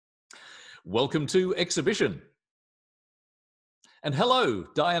Welcome to Exhibition. And hello,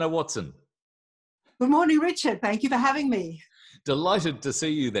 Diana Watson. Good morning, Richard. Thank you for having me. Delighted to see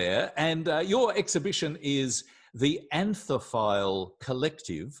you there. And your exhibition is the Anthophile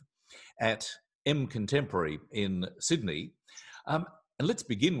Collective at M Contemporary in Sydney. And let's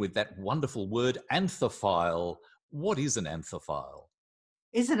begin with that wonderful word, anthophile. What is an anthophile?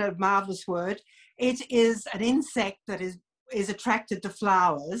 Isn't it a marvellous word? It is an insect that is attracted to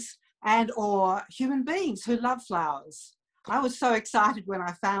flowers and or human beings who love flowers. I was so excited when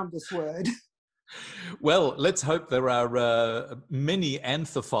I found this word. Well, let's hope there are many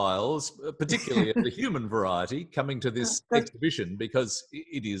anthophiles, particularly of the human variety, coming to this exhibition because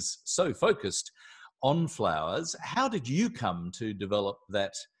it is so focused on flowers. How did you come to develop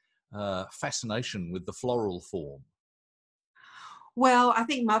that fascination with the floral form? Well, I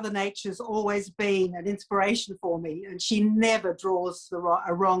think Mother Nature's always been an inspiration for me, and she never draws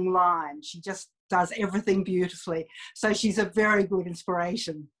a wrong line. She just does everything beautifully. So she's a very good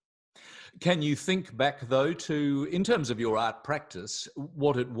inspiration. Can you think back, though, to, in terms of your art practice,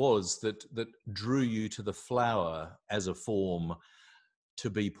 what it was that drew you to the flower as a form to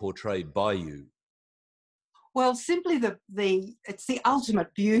be portrayed by you? Well, simply it's the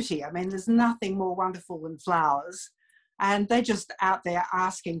ultimate beauty. I mean, there's nothing more wonderful than flowers, and they're just out there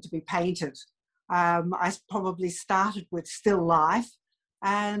asking to be painted. I probably started with still life,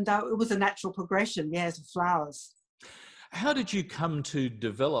 and it was a natural progression, yes, of flowers. How did you come to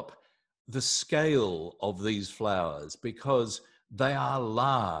develop the scale of these flowers? Because they are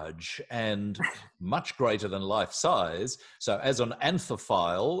large and much greater than life size. So as an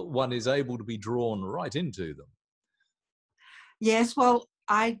anthophile, one is able to be drawn right into them. Yes, well,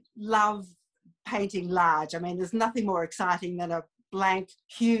 I love painting large. I mean, there's nothing more exciting than a blank,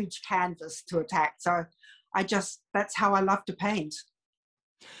 huge canvas to attack. So that's how I love to paint.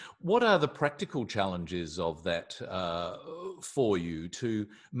 What are the practical challenges of that for you to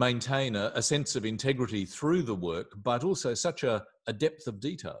maintain a sense of integrity through the work, but also such a depth of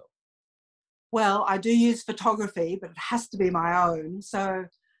detail? Well, I do use photography, but it has to be my own. So,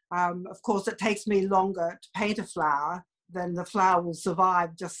 of course, it takes me longer to paint a flower than the flower will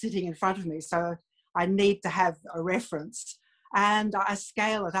survive just sitting in front of me. So I need to have a reference, and I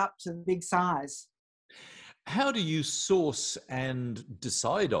scale it up to the big size. How do you source and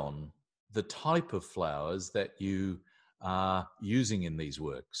decide on the type of flowers that you are using in these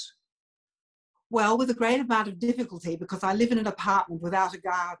works? Well, with a great amount of difficulty, because I live in an apartment without a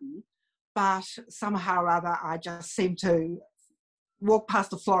garden, but somehow or other I just seem to walk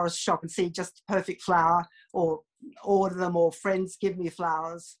past a florist shop and see just the perfect flower, or order them, or friends give me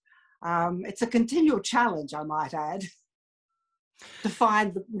flowers. It's a continual challenge, I might add, to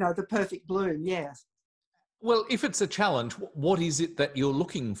find the perfect bloom. Yes. Well, if it's a challenge, what is it that you're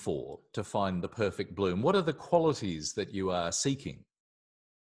looking for to find the perfect bloom? What are the qualities that you are seeking?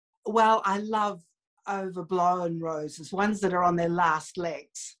 Well, I love overblown roses, ones that are on their last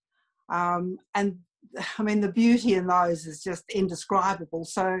legs. And I mean, the beauty in those is just indescribable.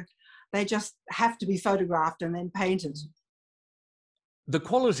 So they just have to be photographed and then painted. The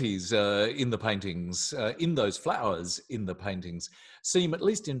qualities in the paintings, in those flowers in the paintings, seem, at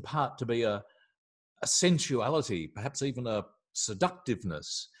least in part, to be a sensuality, perhaps even a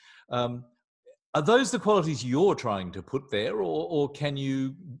seductiveness. Are those the qualities you're trying to put there, or can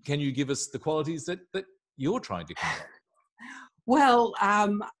you give us the qualities that you're trying to convey? Well,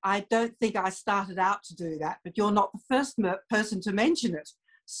 I don't think I started out to do that, but you're not the first person to mention it.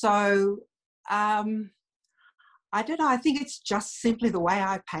 So I don't know. I think it's just simply the way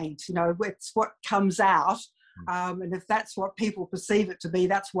I paint. It's what comes out, and if that's what people perceive it to be,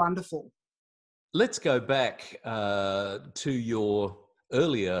 that's wonderful. Let's go back to your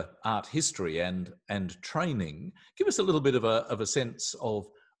earlier art history and training. Give us a little bit of a sense of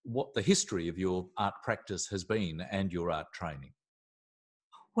what the history of your art practice has been and your art training.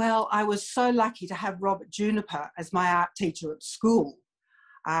 Well, I was so lucky to have Robert Juniper as my art teacher at school.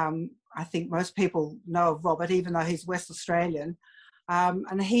 I think most people know of Robert, even though he's West Australian.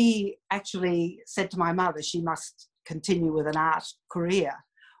 And he actually said to my mother she must continue with an art career,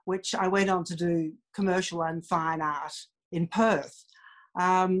 which I went on to do commercial and fine art in Perth.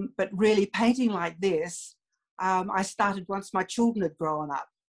 But really painting like this, I started once my children had grown up.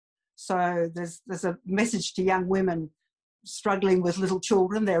 So there's a message to young women struggling with little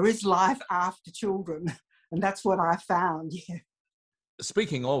children. There is life after children, and that's what I found. Yeah.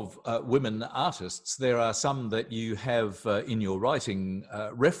 Speaking of women artists, there are some that you have in your writing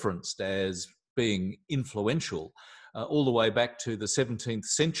referenced as being influential, all the way back to the 17th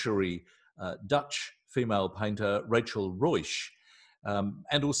century Dutch female painter Rachel Ruysch.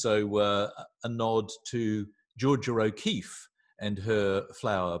 and also a nod to Georgia O'Keeffe and her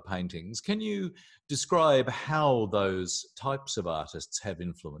flower paintings. Can you describe how those types of artists have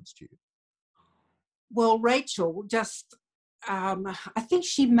influenced you? Well, Rachel just, I think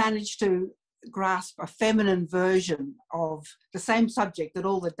she managed to grasp a feminine version of the same subject that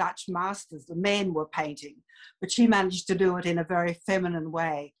all the Dutch masters, the men, were painting, but she managed to do it in a very feminine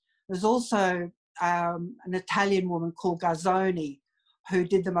way. There's also an Italian woman called Gazzoni who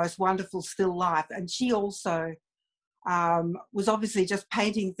did the most wonderful still life, and she also was obviously just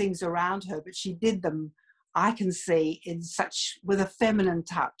painting things around her, but she did them, I can see, with a feminine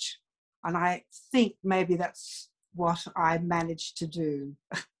touch. And I think maybe that's what I managed to do.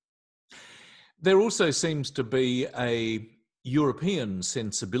 There also seems to be a European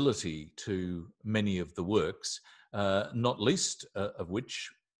sensibility to many of the works, not least of which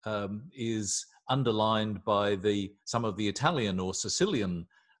is underlined by some of the Italian or Sicilian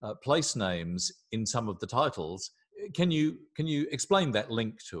place names in some of the titles. Can you explain that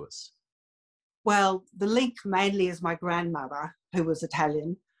link to us? Well, the link mainly is my grandmother, who was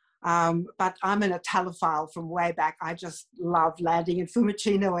Italian, but I'm an Anthophile from way back. I just love landing in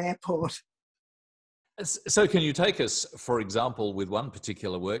Fiumicino Airport. So can you take us, for example, with one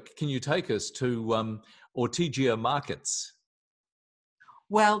particular work, can you take us to Ortigia Markets?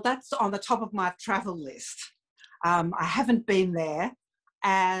 Well, that's on the top of my travel list. I haven't been there,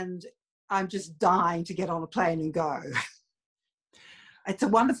 and I'm just dying to get on a plane and go. It's a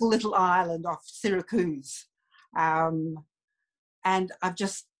wonderful little island off Syracuse. And I've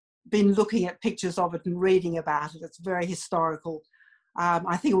just been looking at pictures of it and reading about it. It's very historical.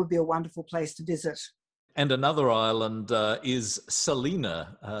 I think it would be a wonderful place to visit. And another island is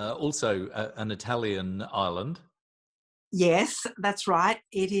Salina, also an Italian island. Yes, that's right.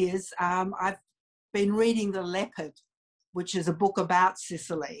 It is. I've been reading The Leopard, which is a book about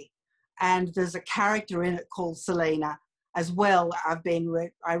Sicily. And there's a character in it called Salina as well,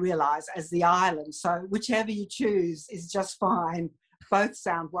 I realise, as the island. So whichever you choose is just fine. Both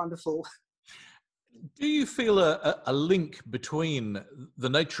sound wonderful. Do you feel a link between the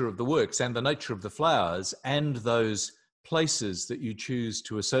nature of the works and the nature of the flowers and those places that you choose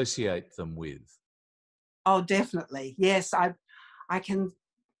to associate them with? Oh, definitely. Yes, I can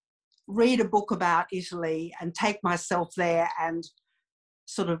read a book about Italy and take myself there and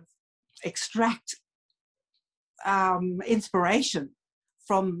sort of extract inspiration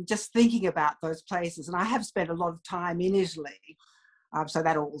from just thinking about those places. And I have spent a lot of time in Italy, so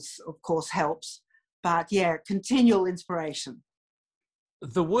that all, of course, helps. But yeah, continual inspiration.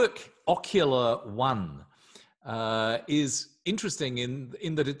 The work Ocular One is interesting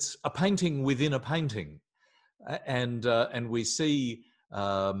in that it's a painting within a painting. And we see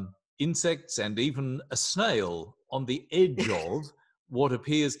insects and even a snail on the edge of what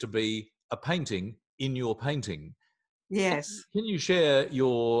appears to be a painting in your painting. Yes. Can you share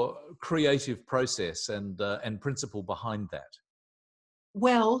your creative process and principle behind that?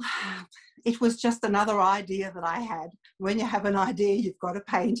 Well, it was just another idea that I had. When you have an idea, you've got to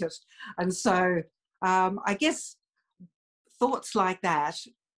paint it. And so I guess thoughts like that,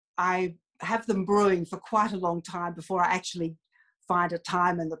 I have them brewing for quite a long time before I actually find a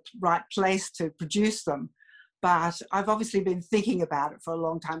time and the right place to produce them. But I've obviously been thinking about it for a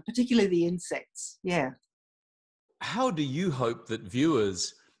long time, particularly the insects. Yeah. How do you hope that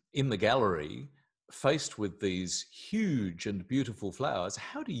viewers in the gallery, faced with these huge and beautiful flowers,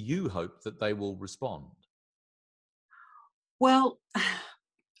 how do you hope that they will respond? Well,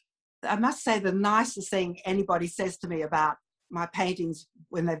 I must say the nicest thing anybody says to me about my paintings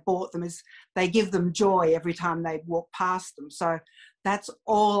when they've bought them is they give them joy every time they walk past them. So that's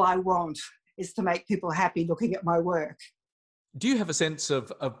all I want, is to make people happy looking at my work. Do you have a sense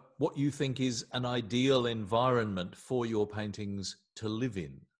of what you think is an ideal environment for your paintings to live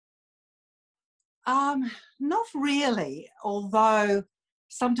in? Not really, although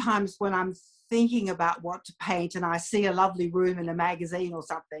sometimes when I'm thinking about what to paint and I see a lovely room in a magazine or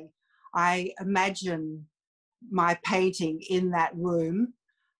something, I imagine my painting in that room.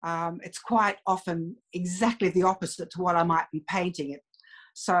 It's quite often exactly the opposite to what I might be painting it.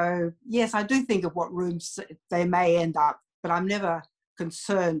 So yes, I do think of what rooms they may end up, but I'm never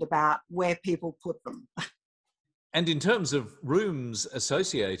concerned about where people put them. And in terms of rooms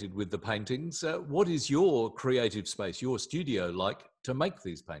associated with the paintings, what is your creative space, your studio, like to make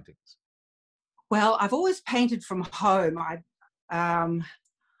these paintings? Well, I've always painted from home.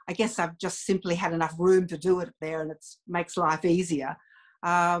 I guess I've just simply had enough room to do it there, and it makes life easier.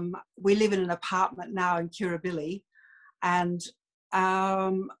 We live in an apartment now in Kirribilli, and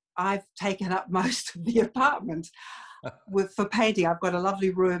I've taken up most of the apartment. for painting, I've got a lovely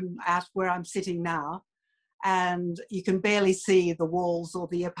room out where I'm sitting now, and you can barely see the walls or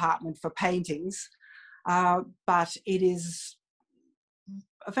the apartment for paintings, but it is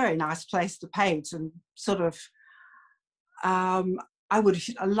a very nice place to paint, and sort of, I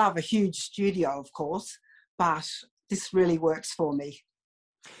love a huge studio, of course, but this really works for me.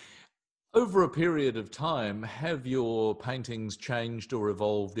 Over a period of time, have your paintings changed or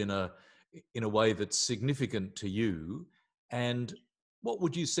evolved in a way that's significant to you? And what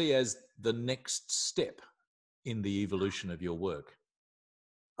would you see as the next step in the evolution of your work?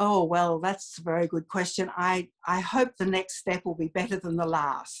 Oh, well, that's a very good question. I hope the next step will be better than the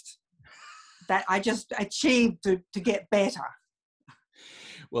last. That I just achieved to get better.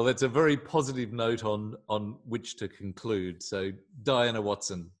 Well, that's a very positive note on which to conclude. So, Diana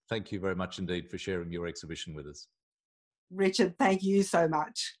Watson, thank you very much indeed for sharing your exhibition with us. Richard, thank you so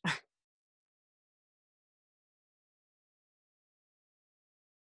much.